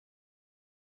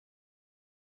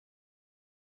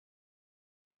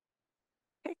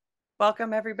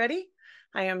Welcome everybody.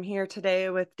 I am here today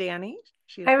with Danny.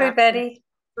 She's Hi, back from everybody.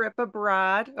 trip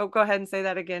abroad. Oh, go ahead and say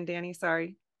that again, Danny.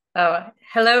 Sorry. Oh,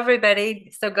 hello,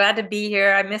 everybody. So glad to be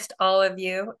here. I missed all of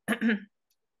you.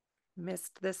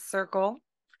 Missed this circle.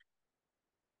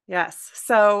 Yes.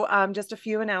 So just a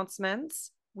few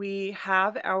announcements. We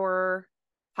have our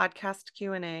podcast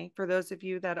Q&A. For those of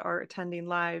you that are attending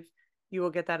live, you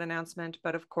will get that announcement.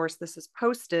 But of course, this is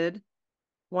posted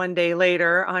one day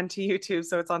later onto YouTube.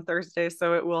 So it's on Thursday,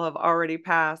 so it will have already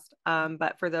passed.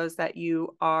 But for those that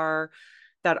are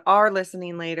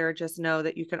listening later, just know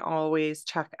that you can always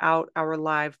check out our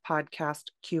live podcast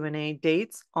Q&A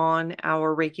dates on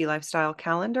our Reiki Lifestyle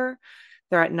calendar.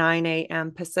 They're at 9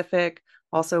 a.m. Pacific.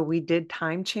 Also, we did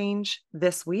time change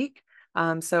this week.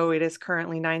 So it is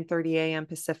currently 9:30 a.m.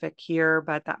 Pacific here,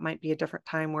 but that might be a different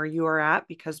time where you are at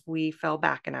because we fell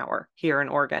back an hour here in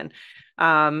Oregon.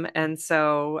 And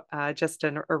so just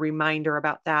a reminder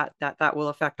about that will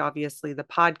affect obviously the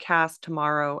podcast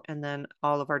tomorrow and then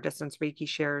all of our distance Reiki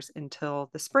shares until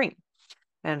the spring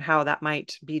and how that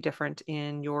might be different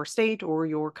in your state or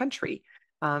your country,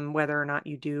 whether or not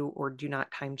you do or do not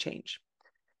time change.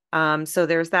 So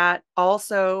there's that.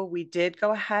 Also, we did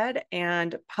go ahead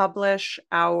and publish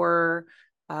our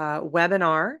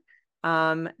webinar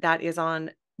that is on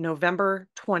November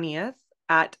 20th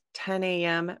at 10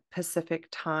 a.m. Pacific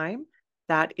time.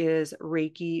 That is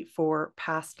Reiki for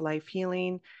past life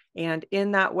healing. And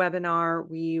in that webinar,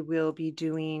 we will be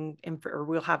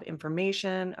we'll have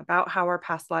information about how our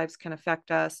past lives can affect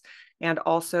us and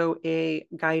also a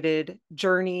guided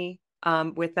journey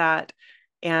with that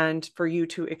and for you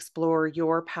to explore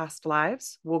your past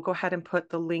lives. We'll go ahead and put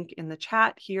the link in the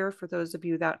chat here for those of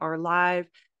you that are live.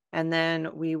 And then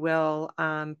we will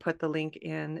put the link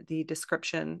in the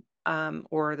description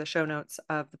or the show notes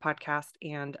of the podcast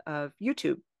and of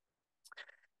YouTube.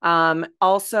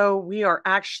 Also, we are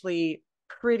actually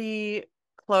pretty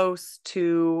close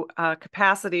to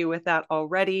capacity with that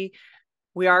already.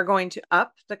 We are going to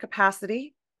up the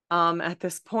capacity at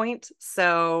this point.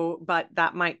 So, but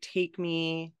that might take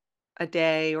me a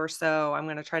day or so. I'm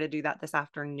going to try to do that this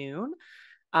afternoon.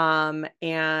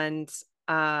 And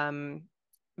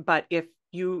but if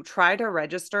you try to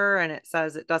register and it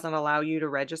says it doesn't allow you to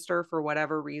register for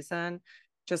whatever reason,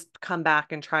 just come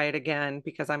back and try it again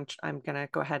because I'm gonna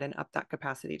go ahead and up that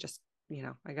capacity. Just,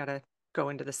 I gotta go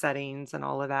into the settings and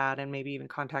all of that and maybe even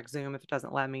contact Zoom if it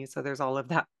doesn't let me. So there's all of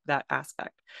that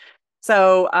aspect.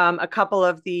 So a couple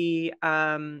of the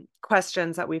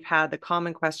questions that we've had, the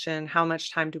common question, how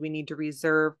much time do we need to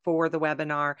reserve for the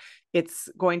webinar? It's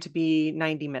going to be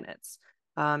 90 minutes.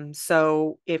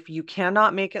 So if you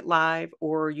cannot make it live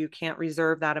or you can't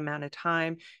reserve that amount of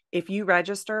time, if you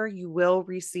register, you will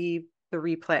receive the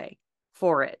replay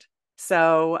for it.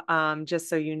 So just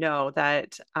so you know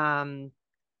that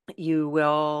you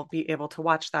will be able to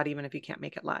watch that even if you can't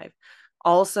make it live.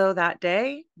 Also, that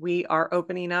day, we are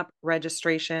opening up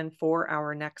registration for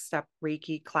our Next Step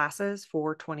Reiki classes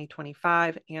for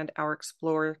 2025 and our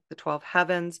Explore the 12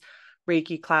 Heavens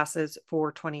Reiki classes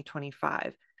for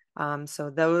 2025.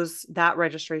 So that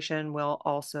registration will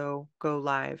also go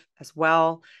live as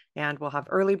well. And we'll have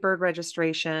early bird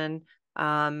registration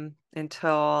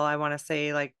until I want to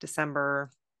say like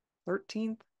December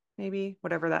 13th, maybe,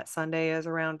 whatever that Sunday is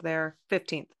around there,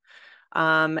 15th.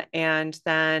 And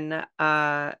then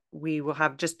we will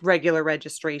have just regular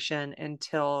registration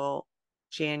until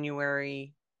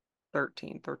January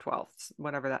 13th or 12th,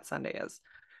 whatever that Sunday is.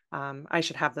 I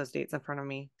should have those dates in front of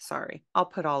me. Sorry. I'll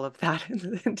put all of that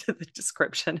into the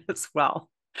description as well.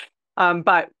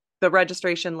 But the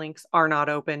registration links are not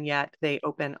open yet. They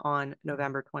open on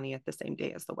November 20th, the same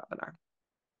day as the webinar.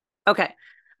 Okay.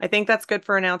 I think that's good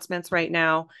for announcements right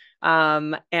now.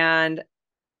 And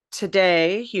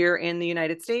today here in the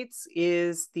United States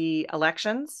is the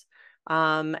elections.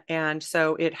 And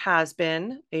so it has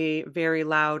been a very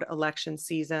loud election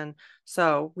season.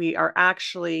 So we are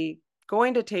actually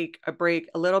going to take a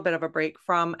little bit of a break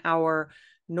from our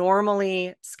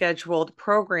normally scheduled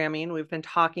programming. We've been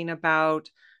talking about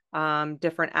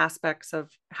different aspects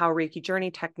of how Reiki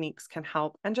Journey techniques can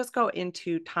help and just go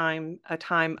into a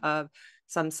time of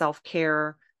some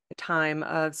self-care, a time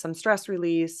of some stress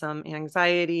release, some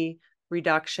anxiety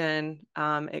reduction.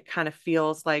 It kind of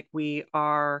feels like we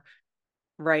are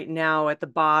right now at the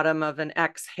bottom of an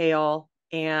exhale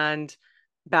and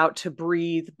about to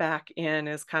breathe back in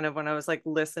is kind of when I was like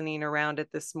listening around it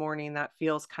this morning. That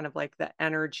feels kind of like the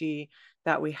energy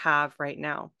that we have right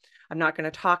now. I'm not going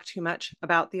to talk too much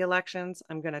about the elections.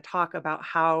 I'm going to talk about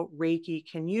how Reiki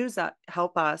can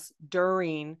help us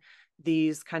during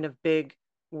these kind of big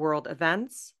world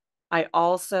events I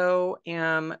also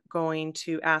am going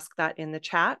to ask that in the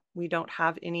chat. We don't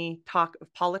have any talk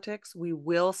of politics. We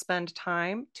will spend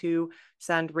time to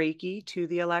send Reiki to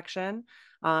the election.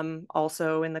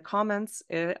 Also in the comments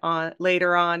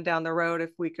later on down the road,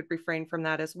 if we could refrain from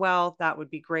that as well, that would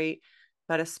be great.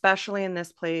 But especially in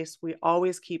this place, we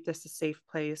always keep this a safe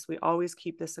place. We always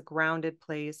keep this a grounded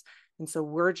place. And so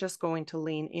we're just going to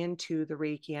lean into the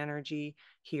Reiki energy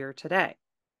here today.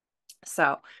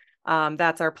 So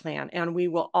that's our plan. And we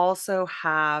will also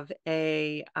have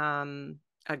a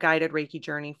guided Reiki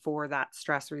journey for that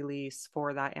stress release,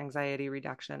 for that anxiety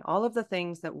reduction, all of the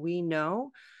things that we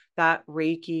know that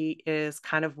Reiki is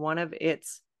kind of one of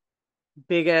its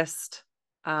biggest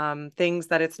things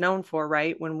that it's known for,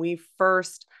 right? When we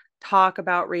first talk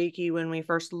about Reiki, when we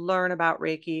first learn about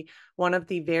Reiki, one of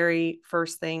the very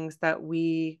first things that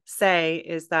we say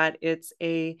is that it's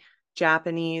a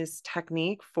Japanese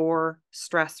technique for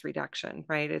stress reduction,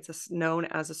 right? It's known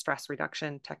as a stress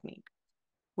reduction technique.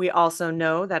 We also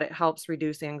know that it helps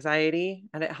reduce anxiety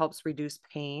and it helps reduce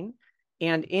pain.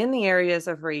 And in the areas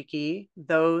of Reiki,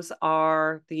 those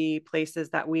are the places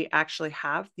that we actually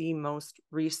have the most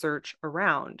research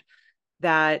around.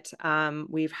 That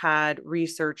we've had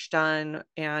research done,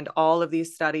 and all of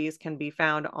these studies can be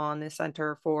found on the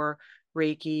Center for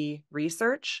Reiki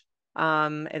Research.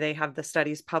 They have the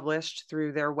studies published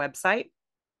through their website.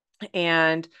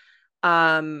 And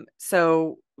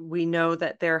so we know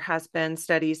that there has been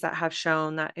studies that have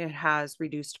shown that it has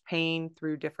reduced pain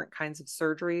through different kinds of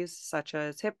surgeries, such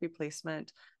as hip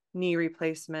replacement, knee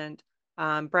replacement,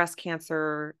 breast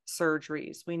cancer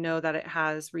surgeries. We know that it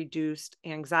has reduced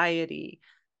anxiety.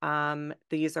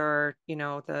 These are,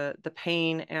 the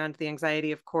pain and the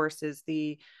anxiety, of course, is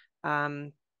the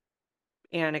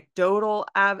anecdotal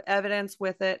evidence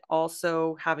with it.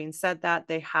 Also, having said that,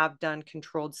 they have done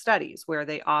controlled studies where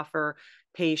they offer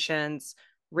patients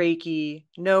Reiki,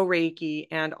 no Reiki,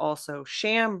 and also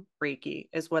sham Reiki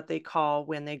is what they call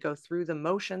when they go through the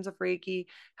motions of Reiki.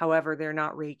 However, they're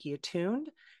not Reiki attuned.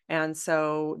 And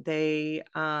so they,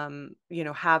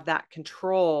 have that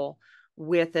control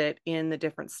with it in the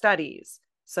different studies.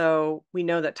 So we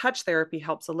know that touch therapy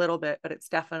helps a little bit, but it's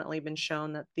definitely been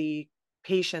shown that the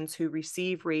patients who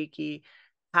receive Reiki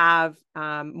have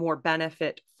more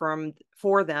benefit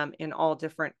for them in all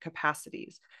different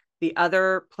capacities. The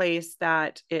other place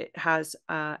that it has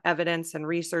evidence and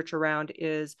research around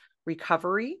is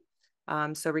recovery.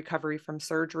 So recovery from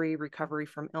surgery, recovery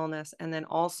from illness, and then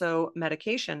also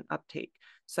medication uptake.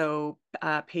 So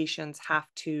patients have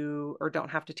to or don't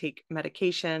have to take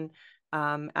medication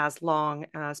as long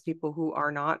as people who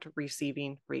are not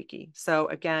receiving Reiki. So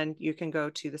again, you can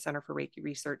go to the Center for Reiki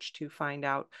Research to find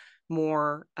out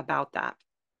more about that.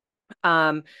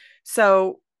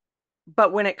 So,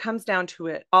 but when it comes down to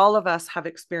it, all of us have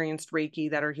experienced Reiki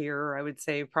that are here. I would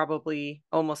say probably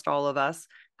almost all of us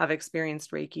have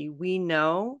experienced Reiki. We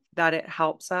know that it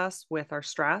helps us with our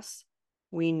stress.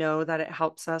 We know that it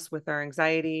helps us with our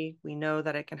anxiety. We know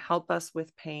that it can help us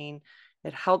with pain.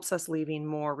 It helps us leaving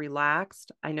more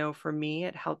relaxed. I know for me,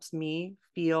 it helps me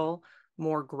feel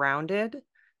more grounded.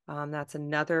 That's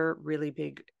another really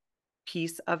big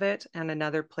piece of it, and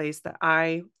another place that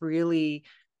I really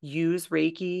use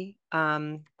Reiki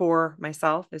for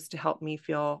myself is to help me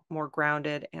feel more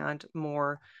grounded and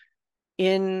more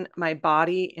in my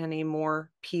body in a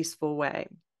more peaceful way.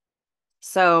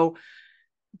 So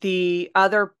the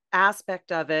other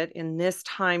aspect of it in this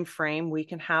time frame, we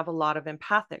can have a lot of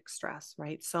empathic stress,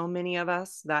 right? So many of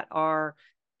us that are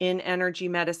in energy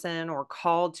medicine or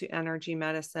called to energy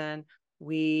medicine,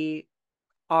 we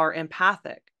are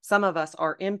empathic. Some of us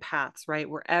are empaths, right?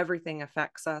 Where everything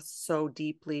affects us so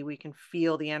deeply. We can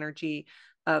feel the energy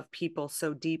of people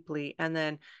so deeply. And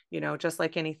then, just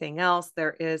like anything else,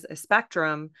 there is a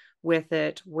spectrum with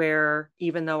it where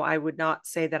even though I would not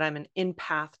say that I'm an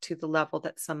empath to the level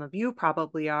that some of you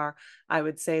probably are, I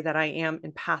would say that I am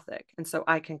empathic. And so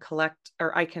I can collect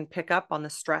or I can pick up on the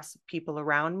stress of people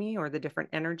around me or the different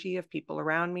energy of people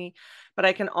around me. But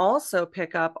I can also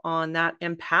pick up on that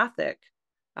empathic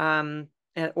um,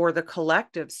 or the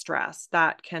collective stress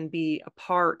that can be a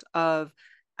part of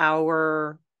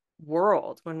our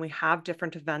world when we have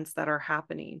different events that are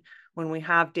happening, when we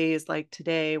have days like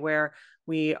today where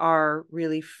we are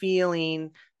really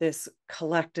feeling this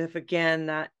collective again,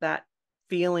 that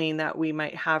feeling that we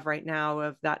might have right now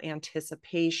of that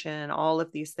anticipation, all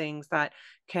of these things that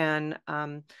can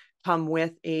come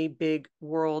with a big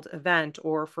world event,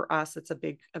 or for us, it's a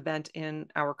big event in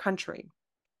our country.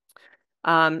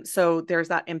 So there's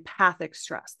that empathic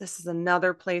stress. This is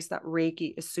another place that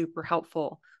Reiki is super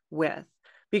helpful with,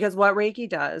 because what Reiki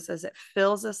does is it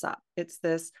fills us up. It's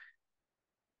this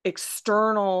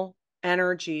external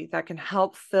energy that can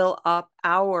help fill up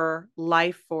our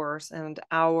life force and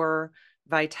our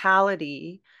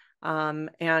vitality.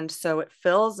 And so it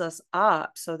fills us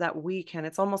up so that we can,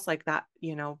 it's almost like that,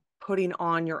 putting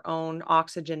on your own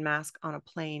oxygen mask on a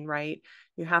plane, right?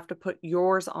 You have to put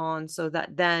yours on so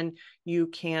that then you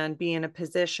can be in a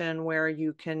position where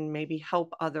you can maybe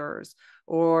help others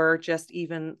or just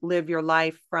even live your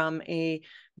life from a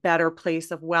better place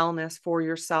of wellness for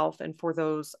yourself and for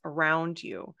those around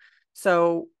you.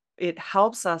 So it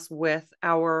helps us with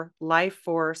our life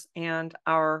force and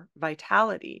our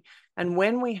vitality. And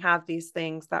when we have these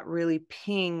things that really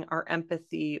ping our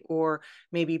empathy or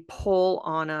maybe pull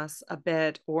on us a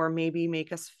bit, or maybe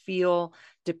make us feel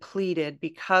depleted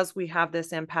because we have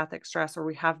this empathic stress or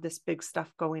we have this big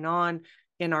stuff going on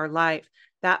in our life,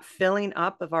 that filling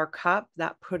up of our cup,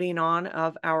 that putting on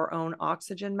of our own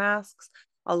oxygen masks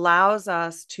allows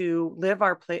us to live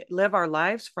our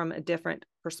lives from a different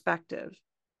perspective.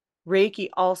 Reiki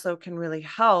also can really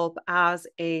help as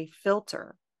a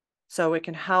filter. So it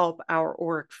can help our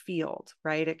auric field,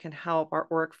 right? It can help. Our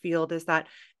auric field is that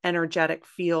energetic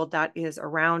field that is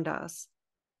around us.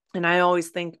 And I always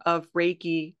think of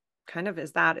Reiki kind of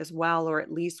as that as well, or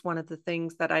at least one of the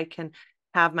things that I can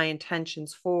have my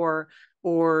intentions for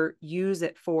or use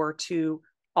it for, to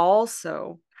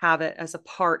also have it as a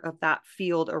part of that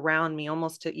field around me,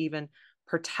 almost to even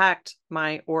protect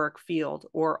my auric field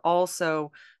or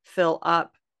also fill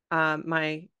up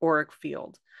my auric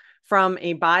field. From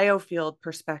a biofield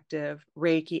perspective,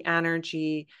 Reiki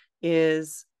energy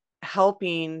is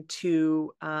helping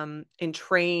to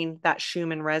entrain that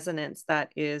Schumann resonance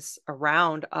that is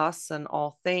around us and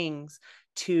all things,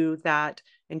 to that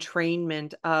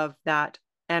entrainment of that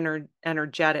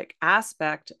energetic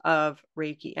aspect of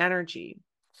Reiki energy.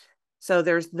 So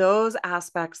there's those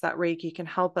aspects that Reiki can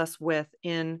help us with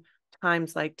in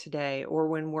times like today, or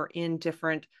when we're in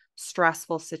different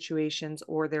stressful situations,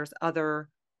 or there's other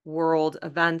world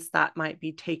events that might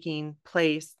be taking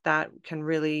place that can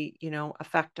really,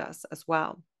 affect us as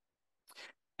well.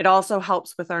 It also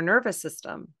helps with our nervous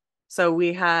system. So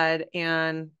we had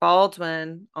Anne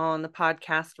Baldwin on the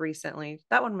podcast recently.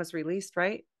 That one was released,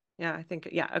 right? Yeah, I think,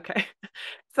 yeah, okay.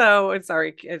 So it's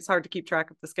sorry, it's hard to keep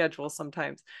track of the schedule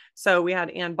sometimes. So we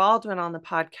had Anne Baldwin on the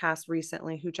podcast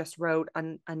recently, who just wrote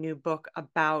a new book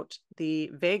about the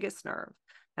vagus nerve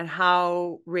and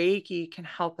how Reiki can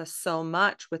help us so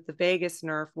much with the vagus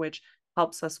nerve, which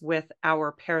helps us with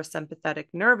our parasympathetic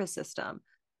nervous system.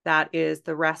 That is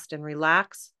the rest and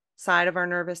relax side of our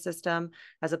nervous system,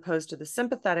 as opposed to the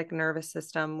sympathetic nervous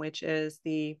system, which is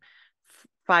the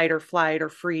fight or flight or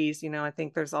freeze. I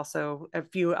think there's also a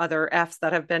few other F's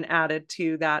that have been added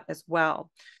to that as well.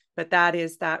 But that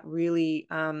is that really,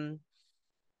 for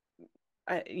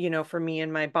me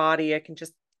in my body, I can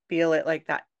just feel it, like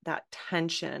that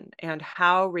tension, and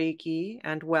how Reiki,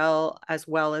 and as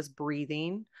well as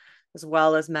breathing, as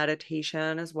well as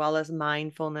meditation, as well as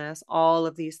mindfulness, all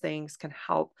of these things can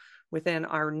help within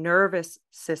our nervous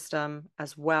system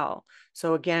as well.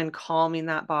 So again, calming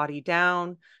that body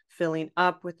down, filling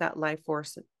up with that life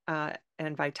force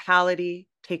and vitality,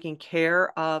 taking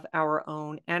care of our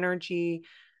own energy,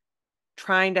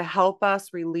 trying to help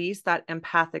us release that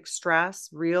empathic stress,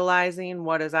 realizing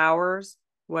what is ours,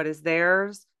 what is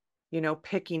theirs,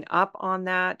 picking up on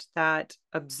that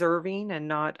observing and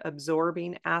not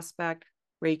absorbing aspect.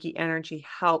 Reiki energy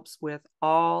helps with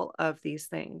all of these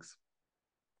things.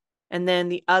 And then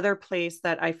the other place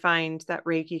that I find that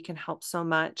Reiki can help so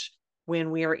much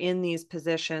when we are in these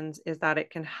positions is that it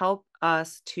can help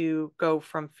us to go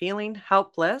from feeling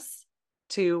helpless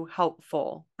to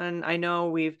helpful. And I know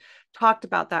we've talked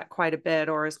about that quite a bit,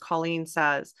 or as Colleen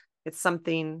says, it's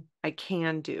something I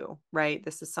can do, right?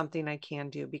 This is something I can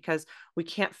do, because we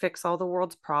can't fix all the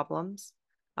world's problems.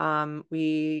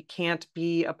 We can't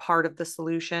be a part of the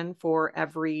solution for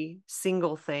every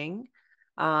single thing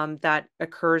that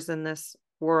occurs in this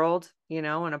world,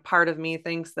 and a part of me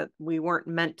thinks that we weren't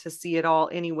meant to see it all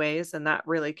anyways, and that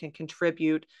really can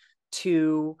contribute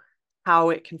to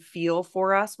how it can feel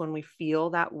for us when we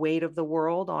feel that weight of the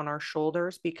world on our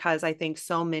shoulders, because I think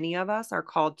so many of us are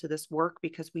called to this work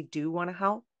because we do want to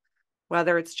help,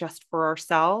 whether it's just for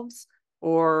ourselves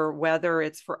or whether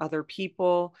it's for other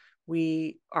people.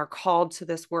 We are called to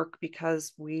this work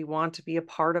because we want to be a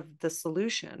part of the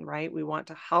solution, right? We want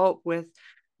to help with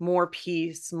more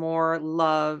peace, more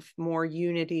love, more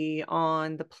unity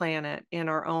on the planet, in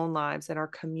our own lives, in our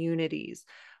communities,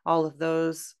 all of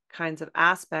those kinds of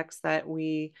aspects that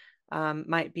we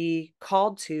might be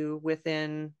called to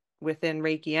within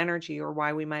Reiki energy, or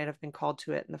why we might have been called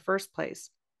to it in the first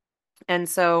place. And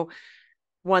so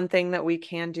one thing that we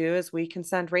can do is we can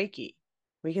send Reiki.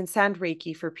 We can send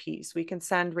Reiki for peace. We can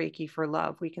send Reiki for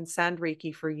love. We can send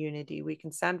Reiki for unity. We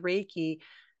can send Reiki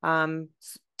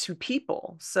to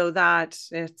people so that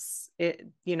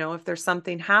if there's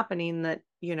something happening that,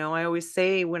 I always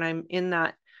say when I'm in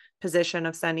that position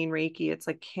of sending Reiki, it's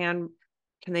like, can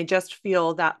they just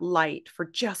feel that light for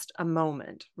just a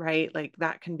moment, right? Like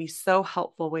that can be so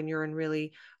helpful when you're in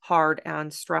really hard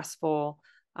and stressful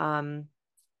um,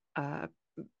 uh,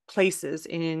 places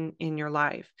in your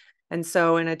life. And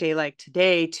so in a day like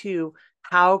today too,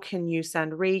 how can you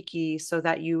send Reiki so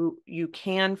that you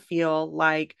can feel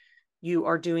like you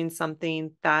are doing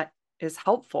something that is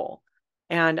helpful?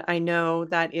 And I know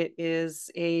that it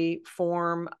is a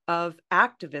form of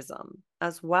activism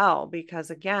as well, because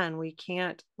again, we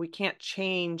can't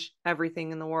change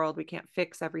everything in the world. We can't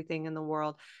fix everything in the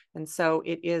world. And so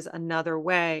it is another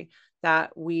way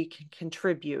that we can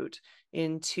contribute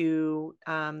into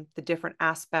the different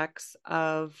aspects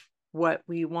of what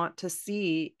we want to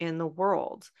see in the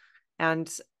world. And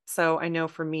so I know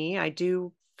for me, I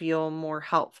do feel more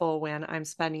helpful when I'm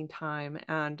spending time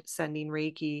and sending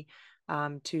Reiki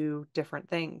to different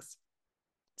things.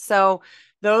 So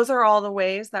those are all the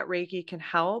ways that Reiki can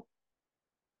help.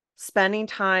 Spending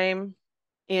time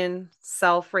in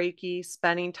self Reiki,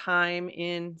 spending time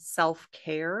in self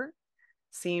care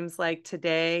seems like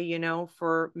today,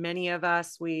 for many of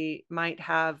us, we might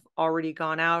have already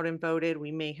gone out and voted.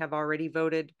 We may have already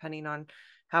voted, depending on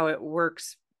how it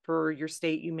works for your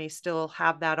state. You may still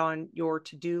have that on your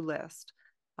to-do list.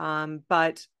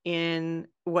 But in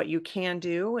what you can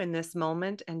do in this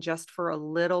moment, and just for a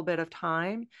little bit of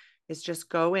time, is just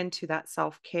go into that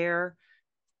self-care.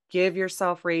 Give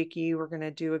yourself Reiki. We're going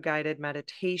to do a guided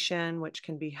meditation, which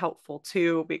can be helpful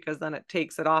too, because then it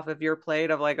takes it off of your plate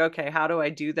of like, okay, how do I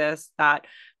do this? That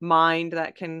mind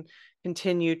that can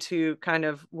continue to kind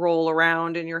of roll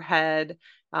around in your head.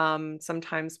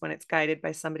 Sometimes when it's guided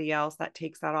by somebody else, that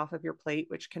takes that off of your plate,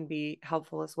 which can be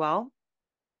helpful as well.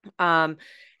 Um,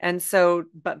 and so,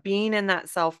 but being in that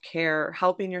self-care,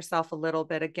 helping yourself a little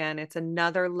bit, again, it's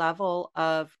another level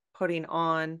of putting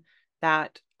on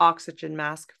that oxygen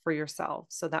mask for yourself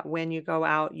so that when you go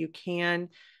out, you can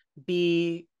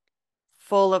be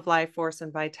full of life force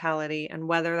and vitality. And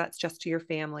whether that's just to your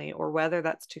family, or whether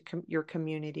that's to your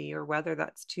community, or whether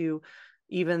that's to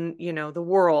even, the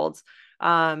world,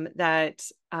 that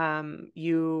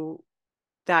you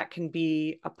that can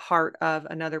be a part of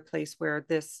another place where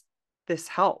this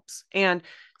helps. And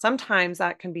sometimes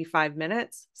that can be 5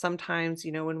 minutes. Sometimes,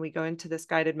 when we go into this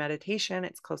guided meditation,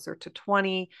 it's closer to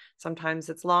 20. Sometimes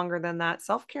it's longer than that.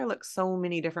 Self-care looks so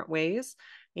many different ways,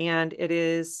 and it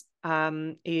is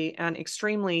an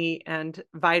extremely and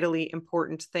vitally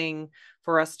important thing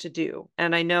for us to do.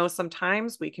 And I know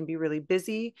sometimes we can be really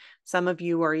busy. Some of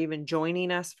you are even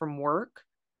joining us from work.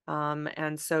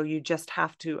 And so you just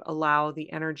have to allow the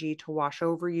energy to wash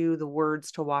over you, the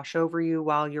words to wash over you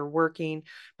while you're working.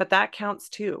 But that counts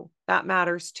too. That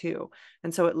matters too.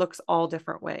 And so it looks all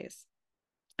different ways.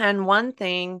 And one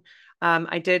thing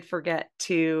I did forget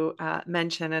to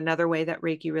mention, another way that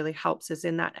Reiki really helps is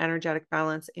in that energetic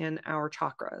balance in our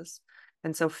chakras.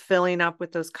 And so filling up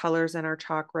with those colors in our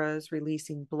chakras,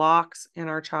 releasing blocks in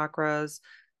our chakras,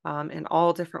 in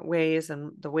all different ways,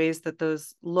 and the ways that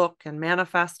those look and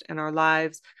manifest in our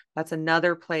lives. That's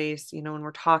another place, when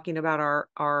we're talking about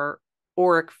our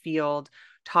auric field,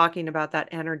 talking about that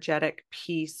energetic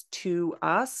piece to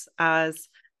us as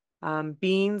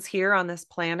beings here on this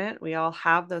planet. We all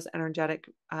have those energetic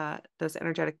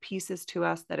pieces to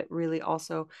us that it really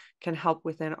also can help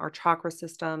within our chakra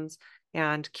systems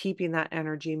and keeping that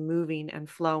energy moving and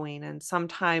flowing. And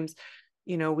sometimes,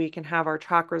 we can have our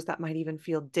chakras that might even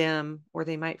feel dim, or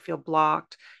they might feel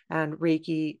blocked, and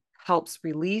Reiki helps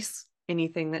release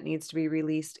anything that needs to be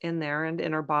released in there and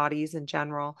in our bodies in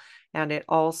general. And it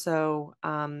also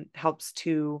helps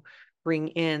to bring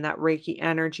in that Reiki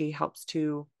energy, helps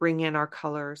to bring in our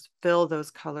colors, fill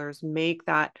those colors, make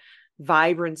that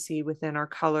vibrancy within our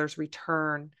colors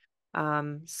return.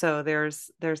 So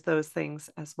there's those things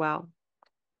as well.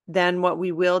 Then what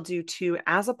we will do too,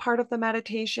 as a part of the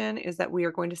meditation, is that we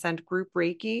are going to send group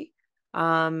Reiki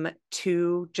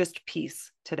to just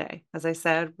peace today. As I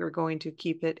said, we're going to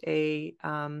keep it a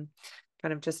kind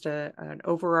of just an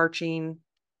overarching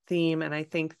theme. And I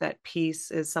think that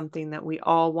peace is something that we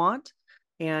all want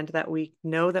and that we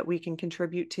know that we can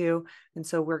contribute to. And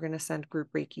so we're going to send group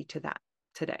Reiki to that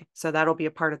today. So that'll be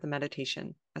a part of the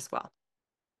meditation as well.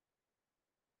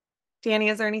 Danny,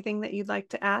 is there anything that you'd like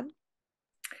to add?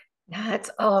 Yeah,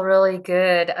 it's all really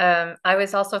good. I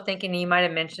was also thinking you might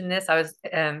have mentioned this. I was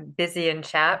busy in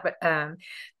chat,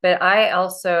 but I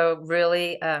also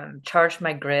really charged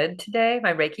my grid today,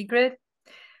 my Reiki grid,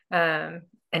 um,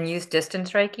 and used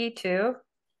distance Reiki too.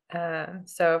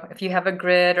 So if you have a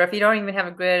grid, or if you don't even have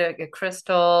a grid, a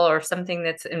crystal or something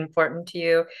that's important to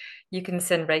you, you can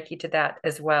send Reiki to that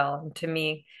as well. And to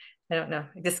me, I don't know,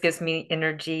 it just gives me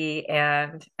energy,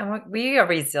 and we are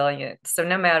resilient. So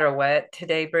no matter what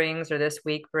today brings or this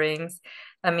week brings,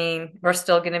 I mean, we're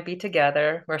still going to be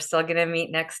together. We're still going to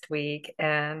meet next week,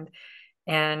 and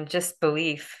just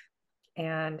belief.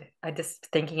 And I just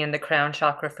thinking in the crown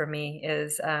chakra for me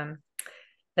is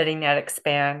letting that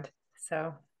expand.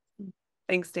 So.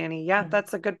 Thanks, Danny. Yeah,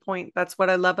 that's a good point. That's what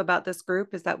I love about this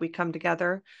group is that we come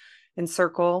together in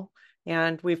circle,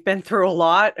 and we've been through a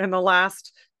lot in the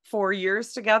last 4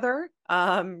 years together,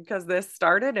 because this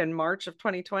started in March of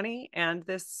 2020, and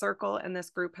this circle and this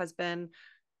group has been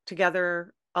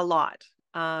together a lot,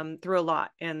 through a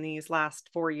lot in these last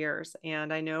 4 years.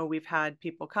 And I know we've had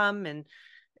people come and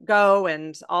go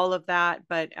and all of that,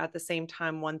 but at the same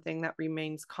time, one thing that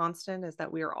remains constant is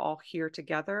that we are all here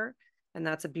together, and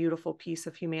that's a beautiful piece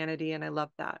of humanity. And I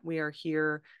love that we are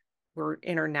here. We're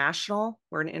international.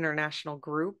 We're an international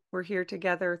group. We're here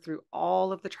together through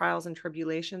all of the trials and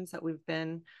tribulations that we've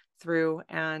been through.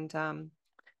 And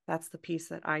that's the piece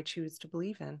that I choose to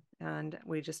believe in. And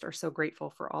we just are so grateful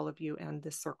for all of you and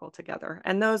this circle together.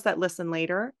 And those that listen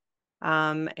later,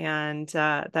 and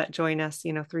that join us,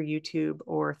 through YouTube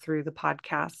or through the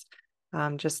podcast.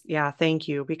 Just, yeah, thank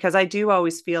you. Because I do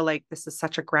always feel like this is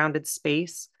such a grounded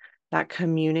space. That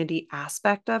community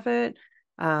aspect of it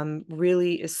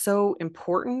really is so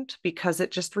important, because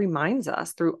it just reminds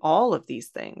us through all of these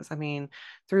things. I mean,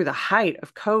 through the height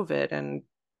of COVID and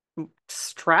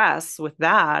stress with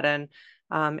that, and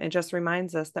it just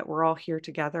reminds us that we're all here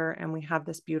together, and we have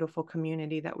this beautiful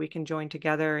community that we can join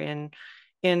together in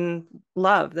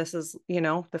love. This is,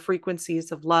 the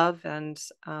frequencies of love and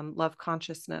love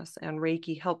consciousness, and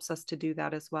Reiki helps us to do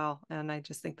that as well. And I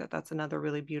just think that that's another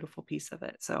really beautiful piece of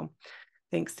it. So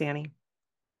thanks, Danny.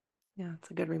 Yeah,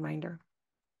 it's a good reminder.